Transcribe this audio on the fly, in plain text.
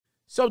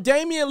So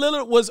Damian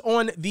Lillard was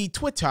on the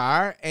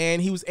Twitter,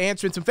 and he was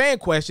answering some fan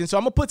questions. So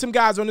I'm going to put some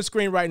guys on the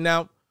screen right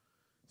now,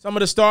 some of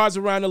the stars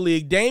around the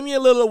league.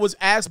 Damian Lillard was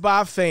asked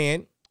by a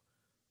fan,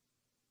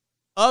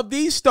 of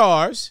these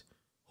stars,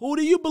 who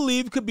do you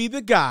believe could be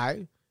the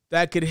guy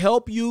that could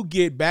help you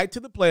get back to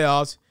the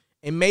playoffs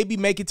and maybe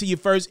make it to your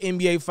first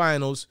NBA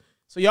Finals?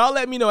 So y'all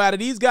let me know, out of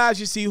these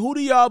guys you see, who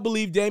do y'all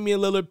believe Damian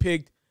Lillard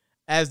picked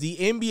as the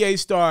NBA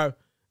star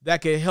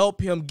that could help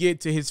him get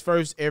to his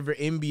first ever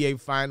NBA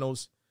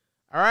Finals?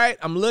 All right,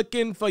 I'm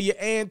looking for your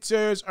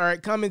answers. All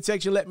right, comment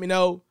section, let me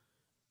know.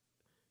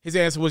 His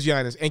answer was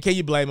Giannis. And can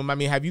you blame him? I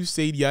mean, have you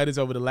seen Giannis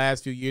over the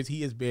last few years?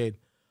 He has been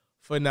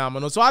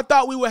phenomenal. So I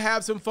thought we would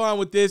have some fun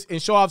with this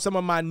and show off some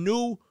of my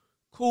new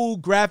cool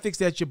graphics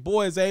that your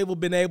boy has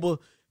been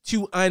able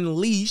to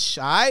unleash.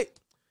 All right,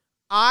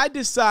 I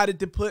decided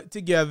to put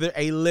together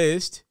a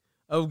list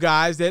of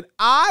guys that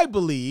I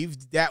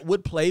believed that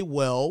would play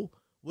well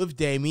with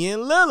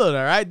Damian Lillard.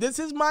 All right, this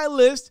is my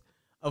list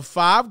of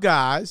 5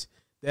 guys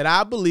that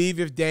I believe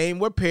if Dame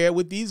were paired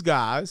with these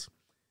guys,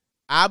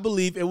 I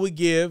believe it would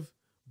give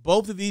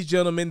both of these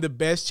gentlemen the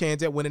best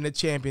chance at winning a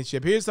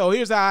championship. Here's how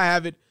I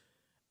have it.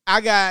 I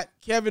got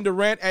Kevin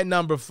Durant at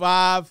number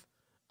 5.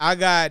 I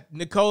got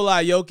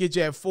Nikola Jokic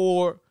at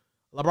 4.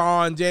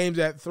 LeBron James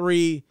at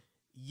 3.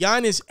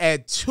 Giannis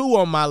at 2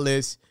 on my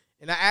list.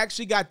 And I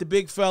actually got the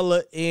big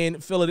fella in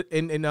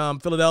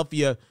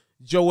Philadelphia,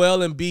 Joel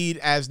Embiid,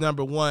 as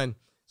number 1.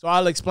 So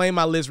I'll explain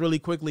my list really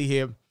quickly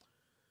here.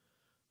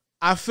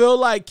 I feel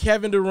like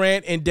Kevin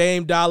Durant and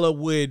Dame Dollar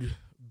would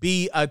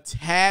be a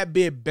tad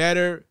bit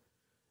better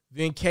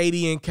than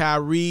KD and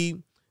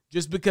Kyrie,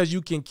 just because you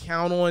can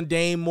count on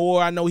Dame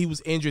more. I know he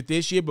was injured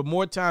this year, but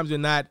more times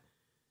than not,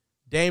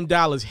 Dame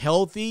Dollar's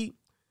healthy.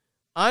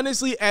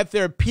 Honestly, at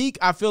their peak,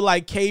 I feel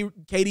like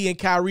KD and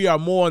Kyrie are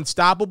more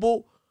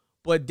unstoppable,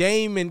 but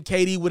Dame and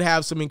KD would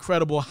have some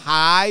incredible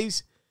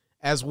highs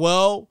as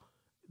well.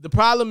 The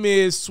problem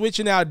is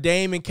switching out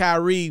Dame and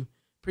Kyrie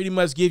pretty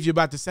much gives you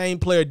about the same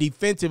player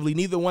defensively.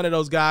 Neither one of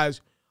those guys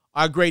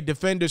are great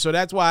defenders, so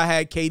that's why I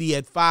had KD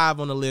at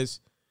 5 on the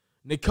list.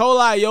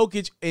 Nikola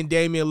Jokic and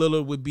Damian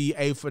Lillard would be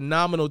a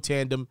phenomenal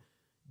tandem.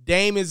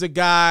 Dame is a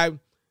guy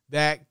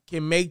that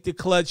can make the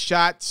clutch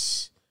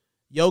shots.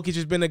 Jokic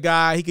has been a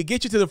guy, he could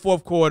get you to the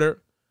 4th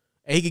quarter,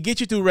 and he could get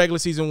you through regular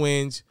season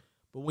wins.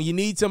 But when you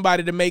need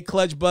somebody to make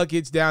clutch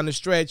buckets down the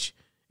stretch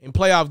in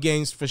playoff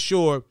games for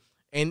sure,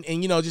 and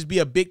you know, just be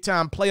a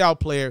big-time playoff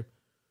player,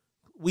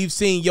 we've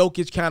seen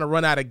Jokic kind of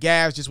run out of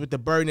gas just with the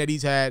burden that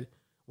he's had.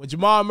 When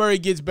Jamal Murray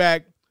gets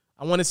back,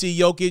 I want to see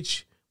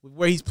Jokic with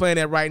where he's playing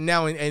at right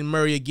now and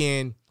Murray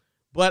again.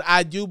 But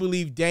I do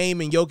believe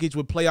Dame and Jokic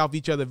would play off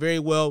each other very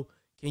well.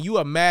 Can you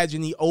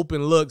imagine the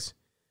open looks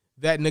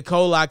that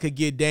Nikola could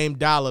get Dame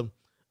Dollar?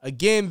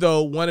 Again,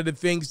 though, one of the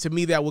things to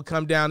me that would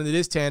come down into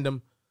this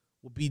tandem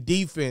would be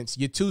defense.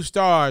 Your 2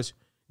 stars,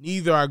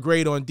 neither are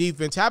great on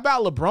defense. How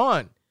about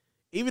LeBron?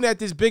 Even at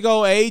this big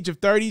old age of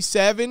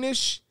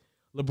 37-ish,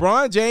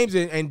 LeBron James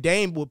and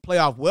Dame would play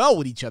off well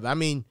with each other. I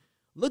mean,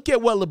 look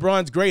at what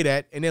LeBron's great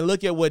at, and then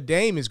look at what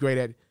Dame is great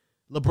at.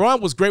 LeBron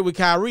was great with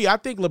Kyrie. I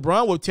think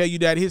LeBron will tell you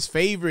that his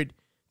favorite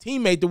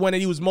teammate, the one that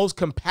he was most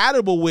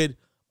compatible with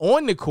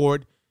on the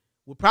court,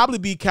 would probably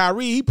be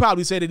Kyrie. He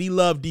probably said that he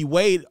loved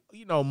D-Wade,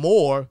 you know,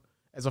 more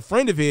as a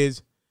friend of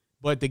his.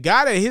 But the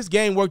guy that his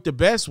game worked the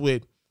best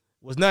with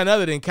was none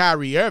other than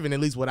Kyrie Irving,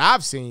 at least what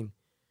I've seen.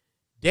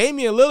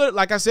 Damian Lillard,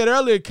 like I said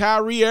earlier,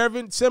 Kyrie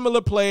Irving,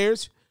 similar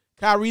players.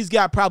 Kyrie's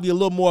got probably a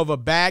little more of a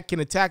back, can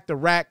attack the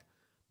rack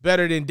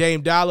better than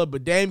Dame Dollar,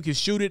 but Dame can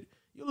shoot it.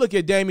 You look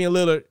at Damian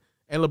Lillard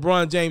and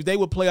LeBron James, they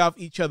would play off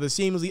each other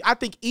seamlessly. I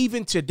think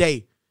even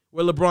today,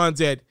 where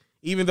LeBron's at,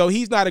 even though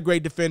he's not a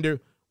great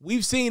defender,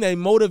 we've seen a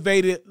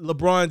motivated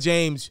LeBron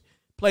James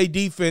play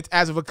defense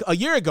as of a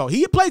year ago.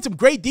 He had played some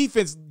great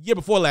defense year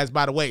before last,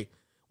 by the way,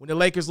 when the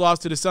Lakers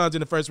lost to the Suns in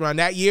the first round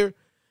that year.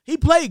 He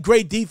played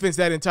great defense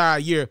that entire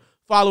year,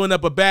 following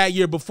up a bad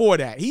year before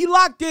that. He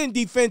locked in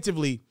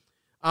defensively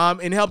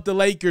and helped the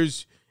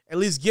Lakers at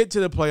least get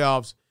to the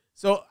playoffs.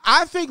 So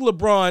I think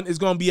LeBron is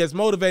going to be as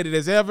motivated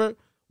as ever.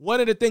 One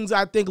of the things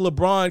I think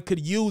LeBron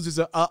could use is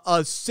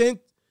a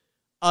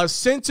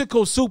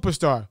sensical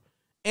superstar.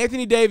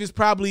 Anthony Davis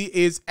probably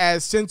is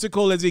as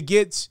sensical as it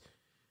gets.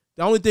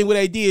 The only thing with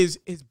AD is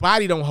his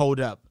body don't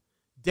hold up.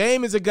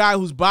 Dame is a guy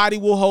whose body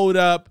will hold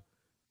up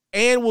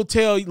and will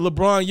tell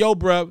LeBron, yo,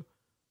 bro,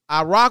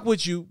 I rock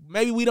with you.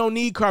 Maybe we don't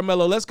need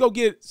Carmelo. Let's go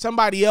get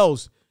somebody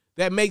else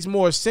that makes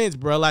more sense,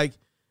 bro. Like,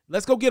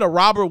 let's go get a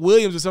Robert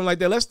Williams or something like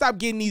that. Let's stop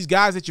getting these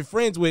guys that you're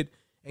friends with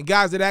and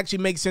guys that actually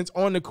make sense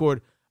on the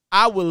court.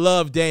 I would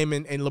love Dame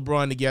and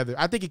LeBron together.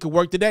 I think it could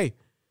work today.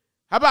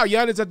 How about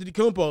Giannis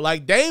Antetokounmpo?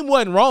 Like, Dame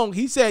wasn't wrong.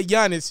 He said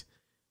Giannis.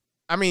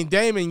 I mean,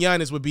 Dame and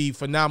Giannis would be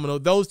phenomenal.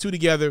 Those two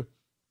together,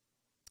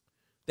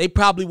 they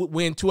probably would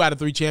win 2 out of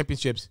 3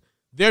 championships.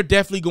 They're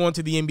definitely going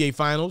to the NBA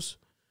Finals.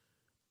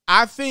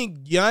 I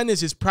think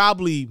Giannis is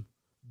probably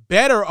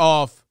better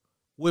off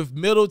with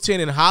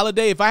Middleton and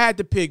Holiday. If I had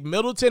to pick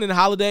Middleton and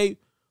Holiday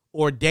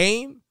or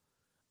Dame,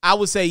 I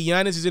would say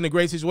Giannis is in a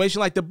great situation.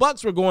 Like the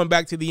Bucks were going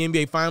back to the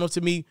NBA Finals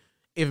to me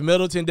if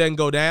Middleton doesn't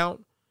go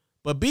down.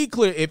 But be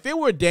clear, if it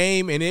were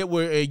Dame and it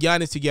were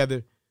Giannis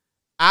together,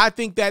 I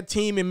think that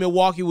team in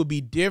Milwaukee would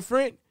be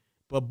different.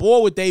 But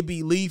boy, would they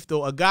be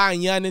lethal. A guy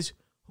in Giannis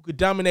who could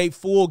dominate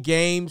full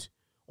games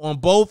on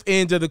both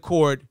ends of the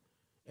court.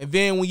 And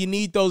then when you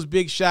need those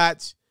big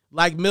shots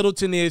like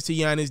Middleton is to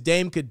Giannis,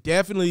 Dame could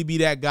definitely be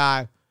that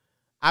guy.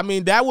 I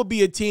mean, that would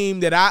be a team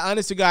that I,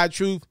 honest to God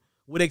truth,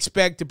 would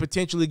expect to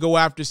potentially go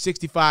after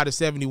 65 to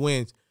 70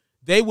 wins.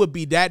 They would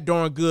be that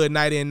darn good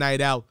night in,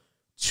 night out.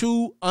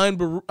 Two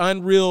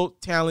unreal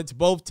talents,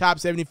 both top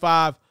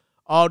 75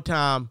 all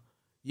time.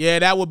 Yeah,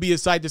 that would be a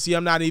sight to see.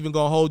 I'm not even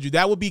going to hold you.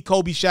 That would be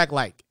Kobe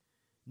Shaq-like.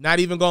 Not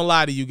even going to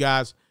lie to you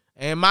guys.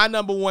 And my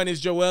number one is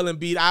Joel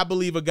Embiid. I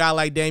believe a guy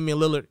like Damian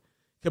Lillard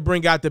could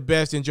bring out the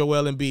best in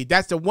Joel Embiid.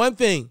 That's the one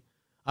thing.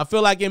 I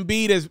feel like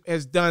Embiid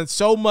has done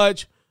so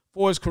much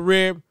for his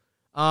career.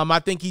 I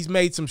think he's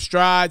made some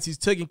strides. He's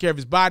taken care of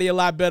his body a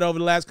lot better over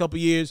the last couple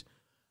of years.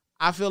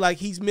 I feel like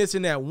he's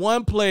missing that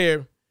one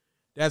player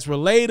that's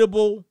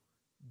relatable,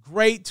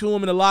 great to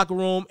him in the locker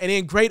room, and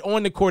then great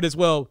on the court as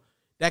well,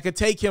 that could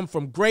take him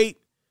from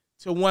great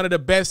to one of the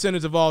best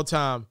centers of all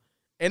time.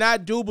 And I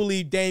do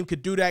believe Dame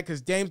could do that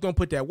because Dame's going to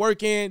put that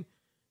work in.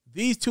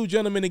 These two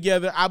gentlemen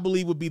together, I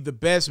believe, would be the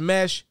best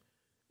mesh.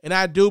 And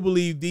I do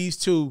believe these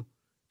two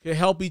could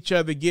help each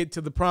other get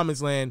to the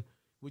promised land,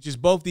 which is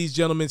both these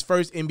gentlemen's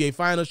first NBA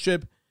Finals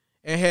trip,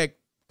 and heck,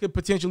 could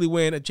potentially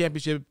win a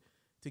championship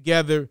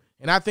together.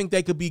 And I think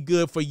they could be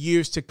good for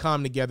years to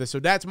come together. So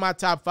that's my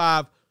top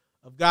 5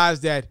 of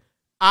guys that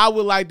I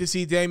would like to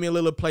see Damian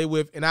Lillard play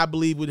with, and I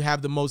believe would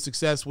have the most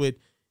success with.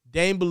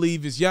 Dame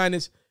believe is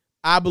Giannis.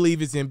 I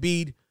believe it's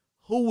Embiid.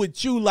 Who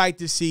would you like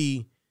to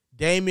see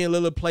Damian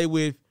Lillard play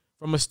with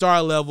from a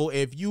star level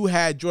if you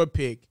had your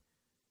pick?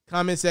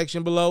 Comment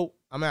section below.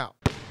 I'm out.